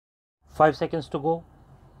5 seconds to go.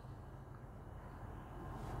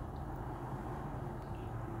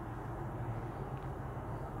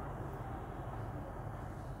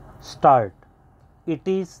 Start. It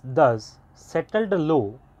is thus settled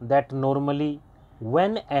law that normally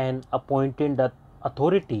when an appointed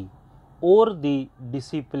authority or the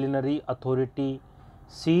disciplinary authority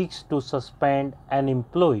seeks to suspend an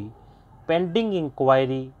employee pending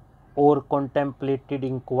inquiry or contemplated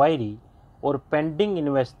inquiry or pending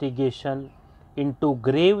investigation into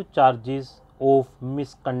grave charges of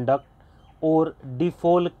misconduct or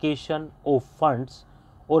defalcation of funds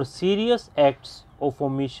or serious acts of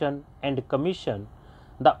omission and commission,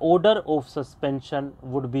 the order of suspension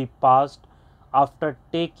would be passed after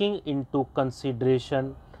taking into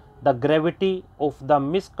consideration the gravity of the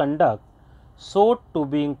misconduct sought to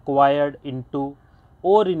be inquired into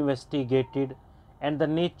or investigated and the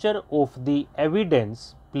nature of the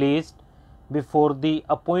evidence placed before the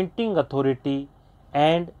appointing authority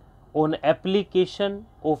and on application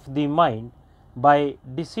of the mind by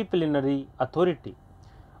disciplinary authority.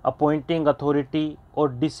 Appointing authority or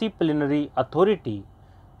disciplinary authority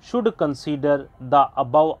should consider the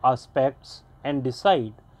above aspects and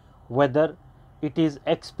decide whether it is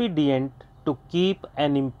expedient to keep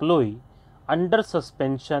an employee under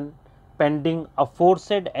suspension pending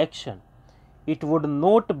aforesaid action. It would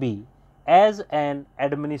not be as an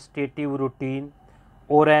administrative routine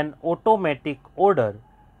or an automatic order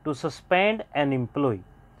to suspend an employee.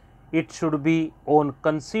 It should be on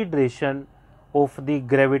consideration of the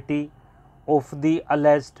gravity of the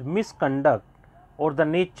alleged misconduct or the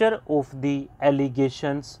nature of the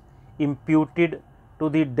allegations imputed to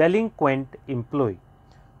the delinquent employee.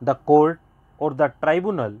 The court or the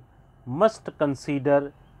tribunal must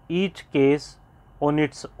consider each case on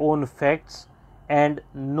its own facts and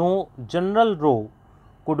no general rule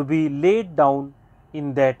could be laid down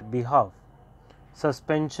in that behalf.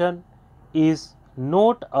 Suspension is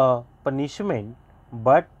not a punishment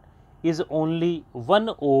but is only one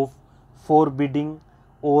of forbidding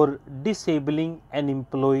or disabling an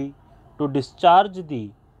employee to discharge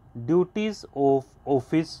the duties of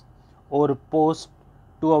office or post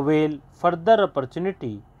to avail further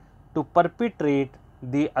opportunity to perpetrate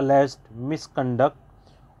the alleged misconduct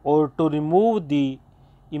or to remove the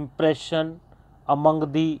impression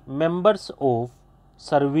among the members of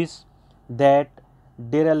service that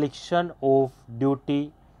dereliction of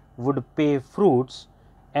duty would pay fruits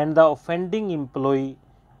and the offending employee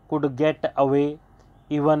could get away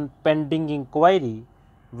even pending inquiry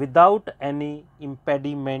without any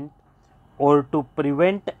impediment or to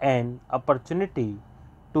prevent an opportunity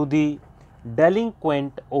to the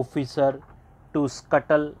delinquent officer to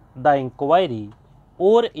scuttle the inquiry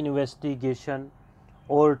or investigation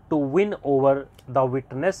or to win over the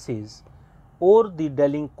witnesses or the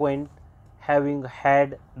delinquent having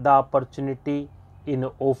had the opportunity in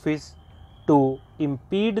office to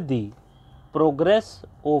impede the progress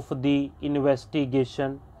of the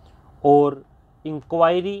investigation or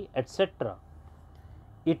inquiry, etc.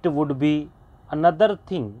 It would be another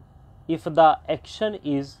thing if the action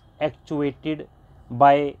is actuated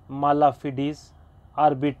by mala fides,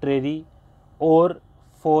 arbitrary, or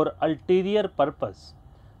for ulterior purpose.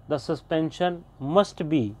 The suspension must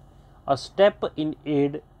be a step in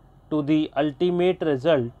aid to the ultimate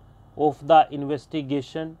result of the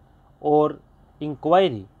investigation or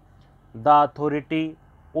inquiry. The authority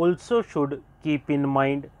also should keep in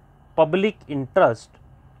mind public interest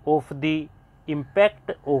of the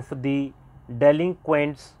impact of the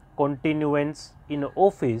delinquent's continuance in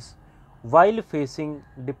office while facing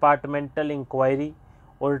departmental inquiry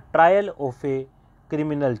or trial of a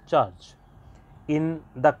criminal charge. In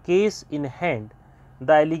the case in hand,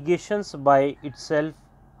 the allegations by itself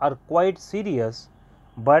are quite serious,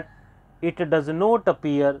 but it does not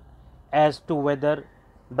appear as to whether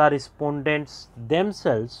the respondents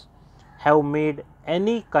themselves have made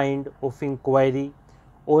any kind of inquiry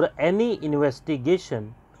or any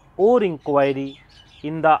investigation or inquiry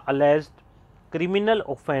in the alleged criminal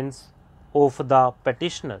offence of the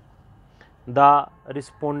petitioner. The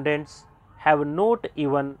respondents have not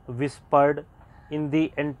even whispered in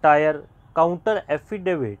the entire counter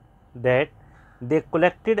affidavit that they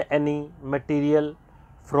collected any material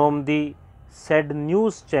from the said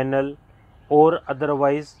news channel or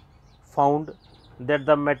otherwise found that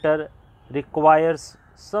the matter requires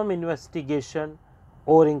some investigation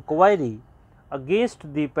or inquiry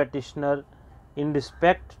against the petitioner in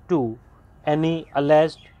respect to any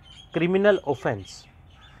alleged criminal offence,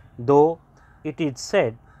 though it is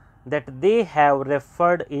said that they have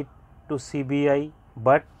referred it to CBI,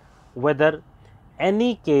 but whether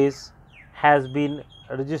any case has been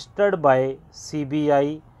registered by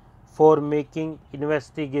CBI for making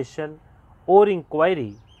investigation or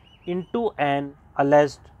inquiry into an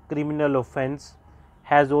alleged criminal offence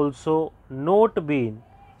has also not been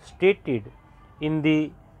stated in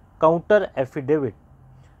the counter affidavit.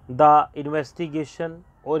 The investigation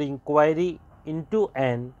or inquiry into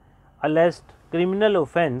an alleged criminal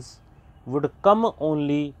offence would come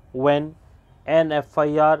only when an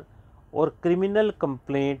FIR or criminal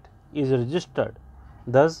complaint is registered.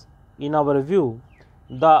 Thus, in our view,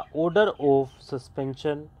 the order of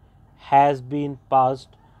suspension has been passed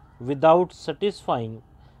without satisfying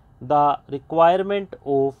the requirement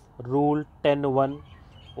of Rule 10(1)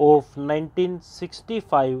 of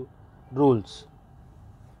 1965 rules.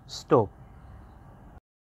 Stop.